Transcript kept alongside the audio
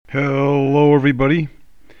Hello, everybody.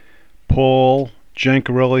 Paul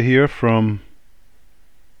Jancarella here from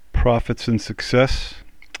Profits and Success,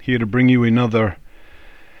 here to bring you another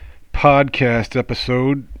podcast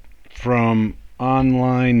episode from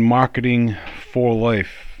Online Marketing for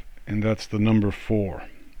Life, and that's the number 4.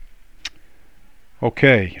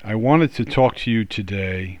 Okay, I wanted to talk to you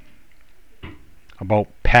today about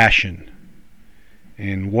passion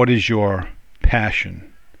and what is your passion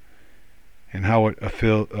and how it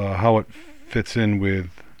fits in with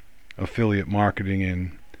affiliate marketing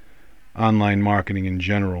and online marketing in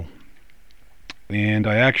general. And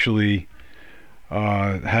I actually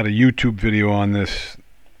had a YouTube video on this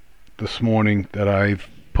morning that I've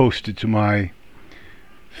posted to my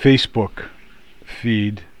Facebook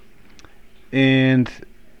feed, and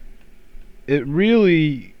it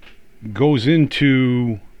really goes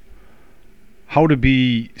into how to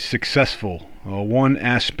be successful. One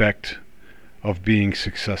aspect of being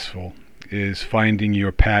successful is finding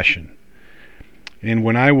your passion. And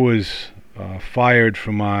when I was fired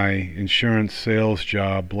from my insurance sales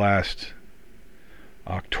job last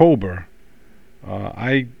October,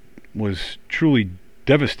 I was truly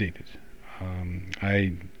devastated.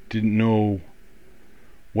 I didn't know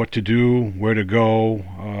what to do, where to go.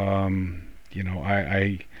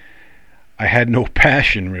 I had no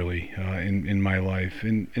passion really in my life,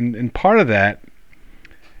 and part of that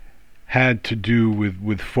had to do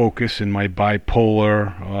with focus and my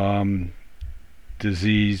bipolar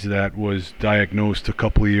disease that was diagnosed a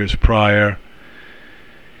couple of years prior.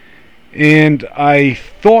 And I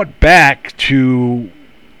thought back to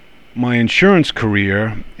my insurance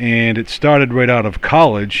career, and it started right out of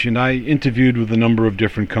college, and I interviewed with a number of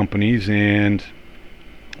different companies, and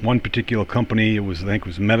one particular company, I think it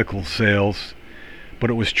was medical sales, but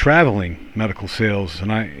it was traveling medical sales,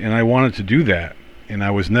 and I wanted to do that. And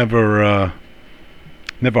I was never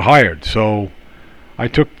hired, so I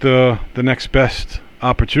took the next best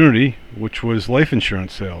opportunity, which was life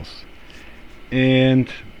insurance sales, and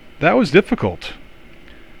that was difficult.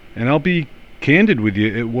 And I'll be candid with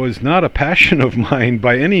you, it was not a passion of mine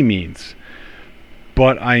by any means,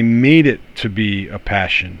 but I made it to be a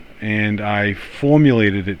passion, and I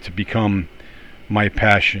formulated it to become my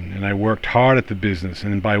passion. And I worked hard at the business,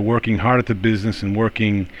 and by working hard at the business and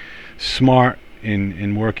working smart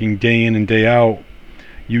in working day in and day out,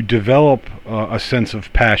 you develop a sense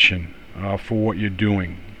of passion for what you're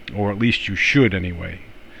doing, or at least you should anyway.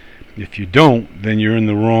 If you don't, then you're in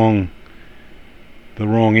the wrong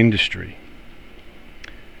industry.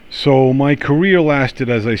 So my career lasted,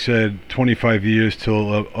 as I said, 25 years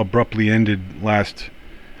till abruptly ended last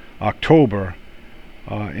October,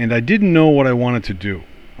 and I didn't know what I wanted to do.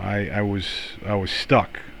 I was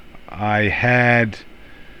stuck. I had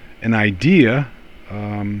an idea.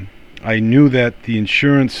 I knew that the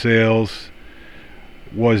insurance sales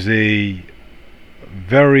was the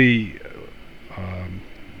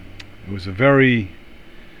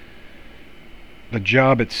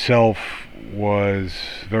job itself was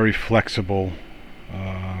very flexible,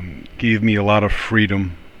 gave me a lot of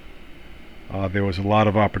freedom. There was a lot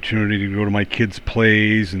of opportunity to go to my kids'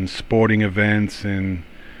 plays and sporting events and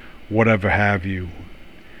whatever have you.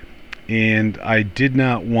 And I did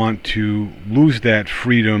not want to lose that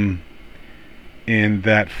freedom and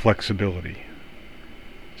that flexibility.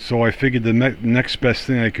 So I figured the next best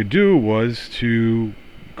thing I could do was to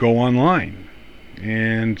go online.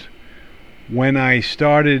 And when I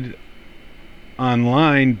started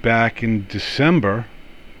online back in December,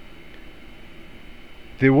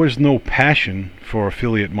 there was no passion for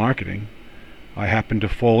affiliate marketing. I happened to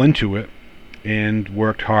fall into it and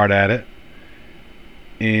worked hard at it.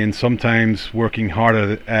 And sometimes working hard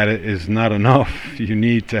at it is not enough. You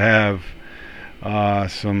need to have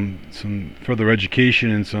some further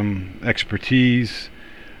education and some expertise.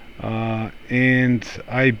 And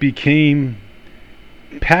I became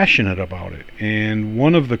passionate about it. And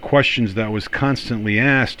one of the questions that was constantly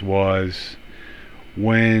asked was,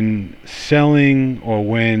 when selling or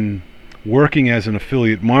when working as an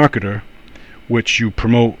affiliate marketer, which you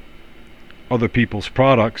promote other people's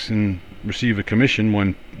products and receive a commission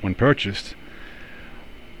when purchased,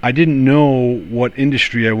 I didn't know what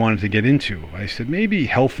industry I wanted to get into. I said maybe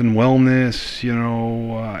health and wellness,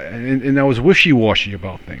 and I was wishy-washy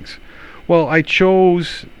about things. Well, I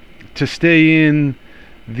chose to stay in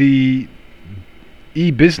the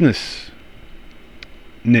e-business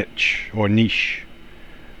niche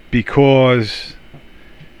because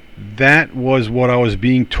that was what I was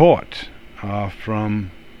being taught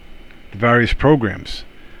from the various programs.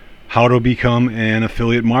 How to become an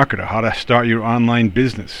affiliate marketer, how to start your online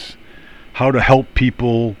business, how to help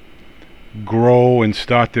people grow and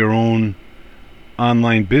start their own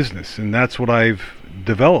online business, and that's what I've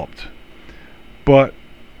developed. But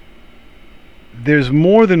there's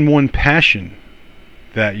more than one passion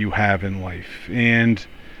that you have in life, and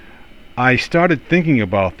I started thinking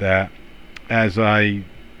about that as I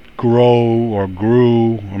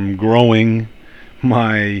I'm growing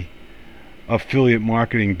my affiliate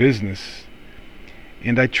marketing business,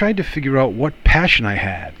 and I tried to figure out what passion I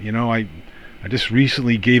had. I just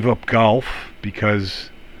recently gave up golf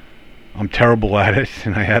because I'm terrible at it,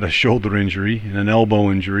 and I had a shoulder injury and an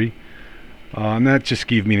elbow injury, and that just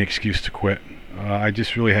gave me an excuse to quit. I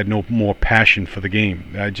just really had no more passion for the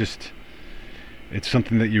game. It's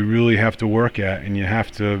something that you really have to work at, and you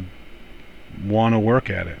have to want to work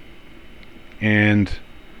at it. And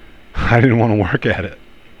I didn't want to work at it.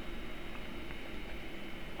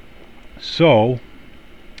 So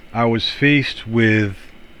I was faced with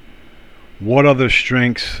what other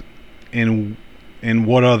strengths and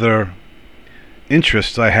what other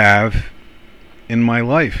interests I have in my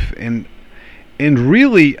life. And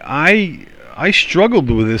really I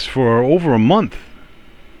struggled with this for over a month,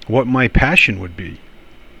 what my passion would be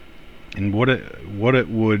and what it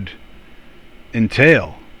would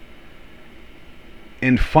entail.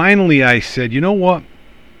 And finally I said, you know what?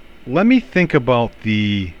 Let me think about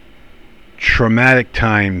the traumatic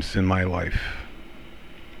times in my life,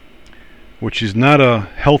 which is not a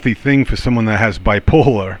healthy thing for someone that has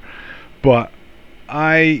bipolar, but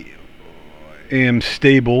I am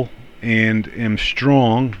stable and am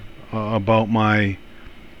strong about my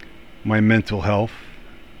mental health.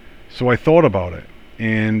 So I thought about it,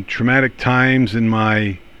 and traumatic times in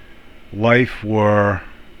my life were,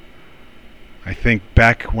 I think,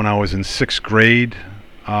 back when I was in 6th grade.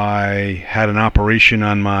 I had an operation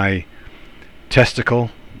on my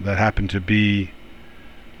testicle that happened to be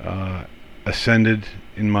ascended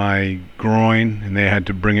in my groin, and they had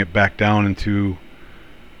to bring it back down into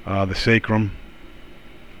the sacrum.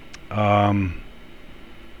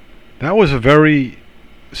 That was a very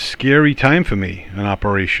scary time for me, an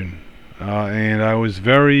operation, and I was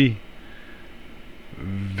very,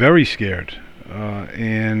 very scared,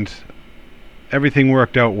 and everything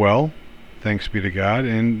worked out well, thanks be to God,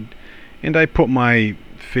 and I put my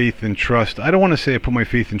faith and trust. I don't want to say I put my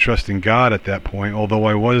faith and trust in God at that point, although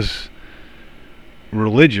I was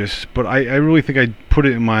religious, but I really think I put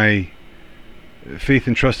it in my faith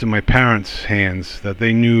and trust in my parents' hands, that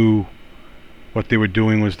they knew what they were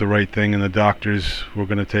doing was the right thing, and the doctors were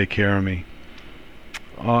going to take care of me.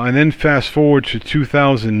 And then fast forward to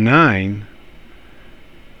 2009,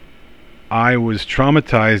 I was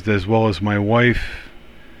traumatized, as well as my wife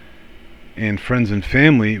and friends and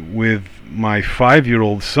family, with my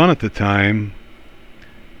 5-year-old son at the time,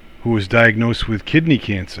 who was diagnosed with kidney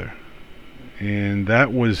cancer. And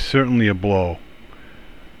that was certainly a blow.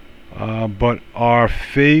 But our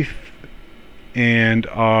faith and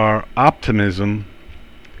our optimism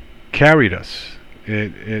carried us.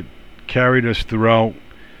 It carried us throughout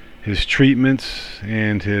his treatments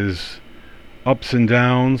and his ups and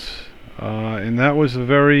downs. And that was a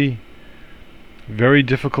very, very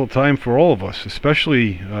difficult time for all of us,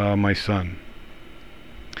 especially my son.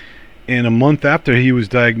 And a month after he was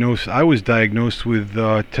diagnosed, I was diagnosed with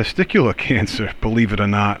testicular cancer, believe it or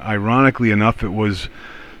not. Ironically enough, it was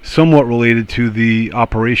somewhat related to the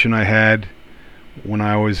operation I had when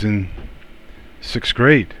I was in 6th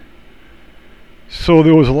grade. So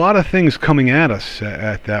there was a lot of things coming at us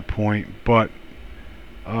at that point, but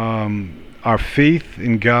our faith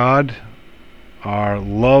in God, our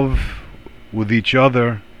love with each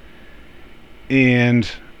other,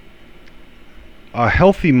 and a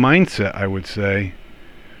healthy mindset, I would say,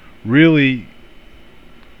 really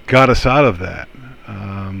got us out of that.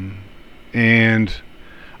 And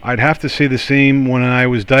I'd have to say the same when I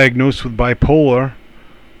was diagnosed with bipolar,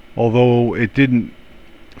 although it didn't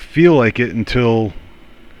feel like it until,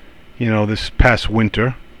 this past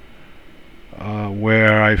winter,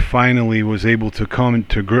 where I finally was able to come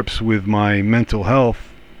to grips with my mental health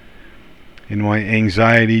and my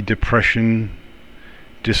anxiety, depression,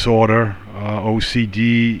 disorder,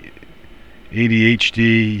 OCD,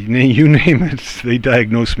 ADHD, you name it, they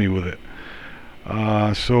diagnosed me with it.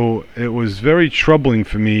 So it was very troubling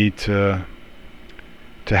for me to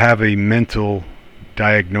have a mental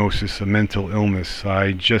diagnosis, a mental illness.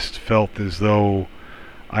 I just felt as though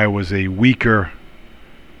I was a weaker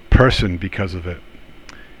person because of it.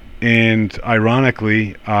 And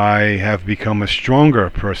ironically, I have become a stronger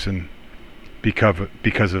person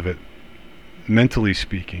because of it, mentally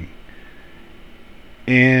speaking.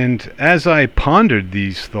 And as I pondered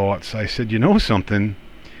these thoughts, I said, something?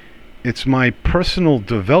 It's my personal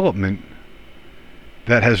development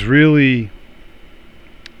that has really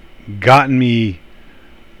gotten me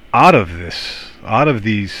out of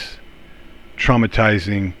these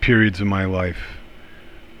traumatizing periods of my life.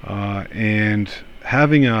 And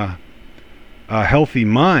having a healthy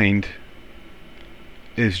mind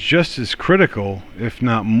is just as critical, if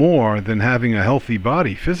not more, than having a healthy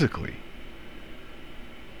body physically.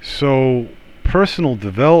 So, personal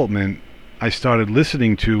development I started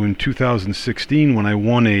listening to in 2016 when I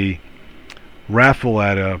won a raffle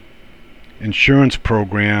at a insurance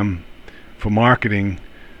program for marketing,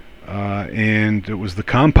 and it was The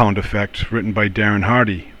Compound Effect, written by Darren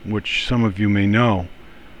Hardy, which some of you may know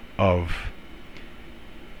of.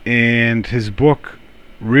 And his book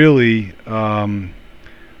really, I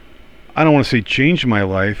don't want to say changed my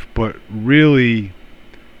life, but really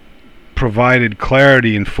provided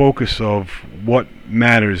clarity and focus of what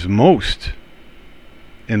matters most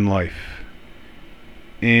in life.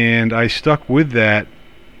 And I stuck with that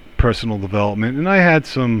personal development, and I had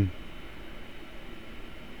some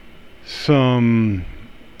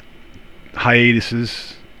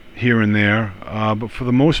hiatuses here and there, but for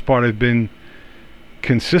the most part I've been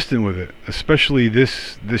consistent with it. Especially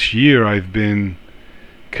this year I've been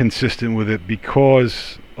consistent with it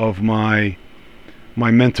because of my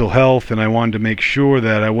mental health, and I wanted to make sure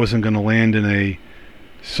that I wasn't going to land in a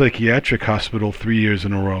psychiatric hospital 3 years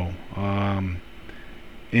in a row.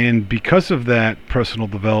 And because of that personal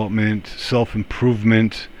development,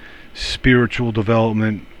 self-improvement, spiritual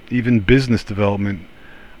development, even business development,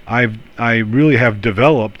 I really have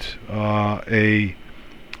developed a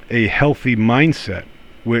healthy mindset,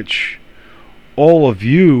 which all of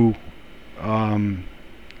you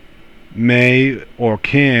may or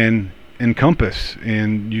can encompass,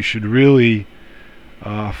 and you should really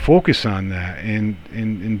focus on that.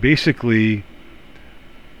 And basically,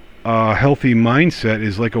 a healthy mindset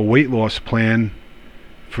is like a weight loss plan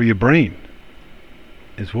for your brain,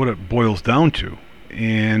 is what it boils down to.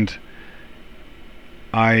 And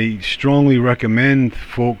I strongly recommend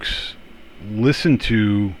folks listen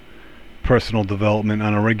to personal development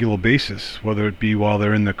on a regular basis, whether it be while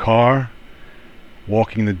they're in the car,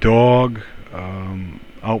 walking the dog,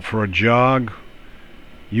 out for a jog,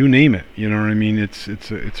 you name it. You know what I mean? It's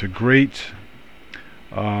a great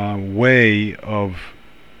way of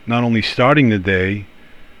not only starting the day,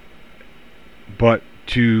 but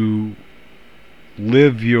to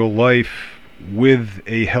live your life with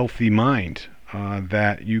a healthy mind,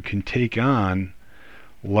 that you can take on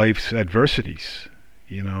life's adversities.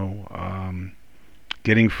 You know,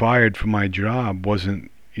 getting fired from my job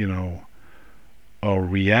wasn't, a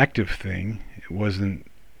reactive thing. It wasn't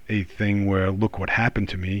a thing where, look what happened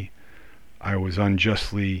to me. I was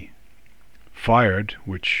unjustly fired,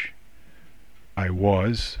 which I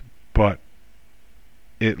was, but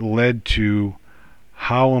it led to,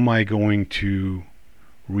 how am I going to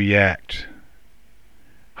react?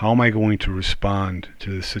 How am I going to respond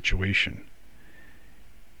to the situation?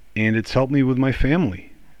 And it's helped me with my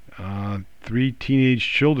family. 3 teenage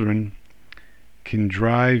children can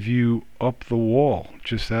drive you up the wall.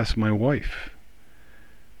 Just ask my wife.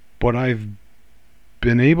 But I've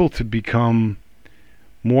been able to become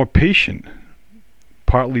more patient,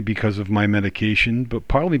 partly because of my medication, but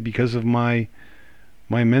partly because of my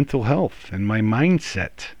mental health and my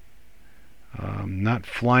mindset. Not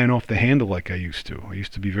flying off the handle like I used to. I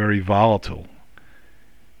used to be very volatile.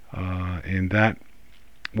 And that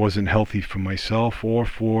wasn't healthy for myself or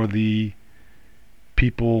for the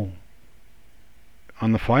people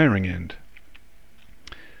on the firing end.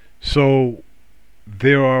 So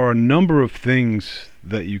there are a number of things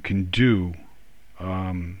that you can do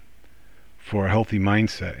for a healthy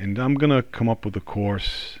mindset. And I'm going to come up with a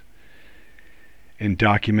course and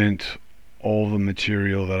document all the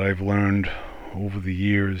material that I've learned over the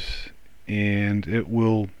years. And it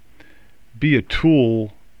will be a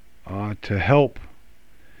tool to help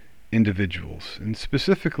individuals, and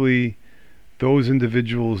specifically those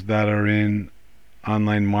individuals that are in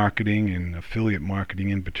online marketing and affiliate marketing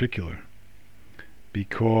in particular.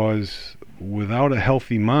 Because without a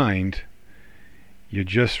healthy mind, you're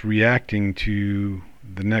just reacting to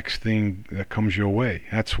the next thing that comes your way.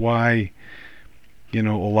 That's why, a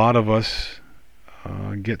lot of us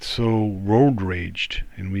get so road raged,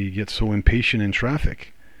 and we get so impatient in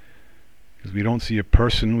traffic. Because we don't see a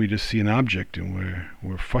person, we just see an object, and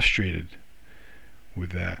we're frustrated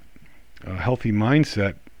with that. A healthy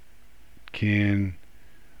mindset can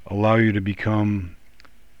allow you to become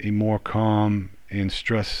a more calm and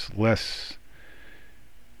stress-less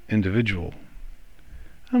individual.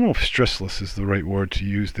 I don't know if stressless is the right word to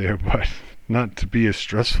use there, but not to be as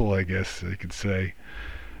stressful, I guess I could say.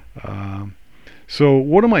 So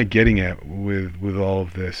what am I getting at with all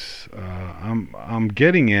of this? I'm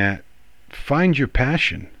getting at, find your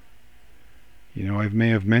passion. I may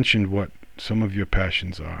have mentioned what some of your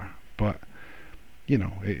passions are, but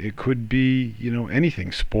it could be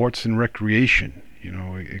anything, sports and recreation.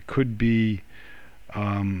 It could be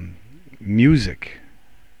music,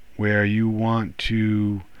 where you want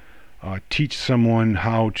to teach someone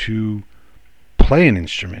how to play an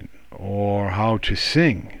instrument, or how to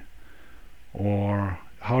sing, or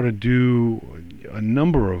how to do a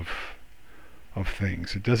number of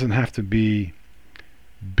things. It doesn't have to be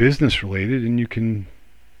business related, and you can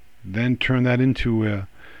then turn that into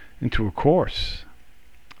a course.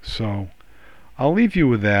 So I'll leave you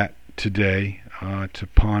with that today to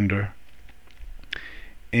ponder,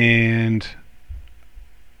 and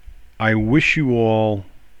I wish you all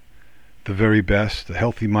the very best, a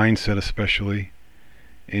healthy mindset especially,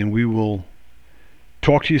 and we will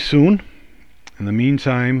talk to you soon. In the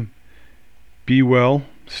meantime, be well,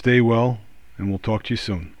 stay well, and we'll talk to you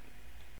soon.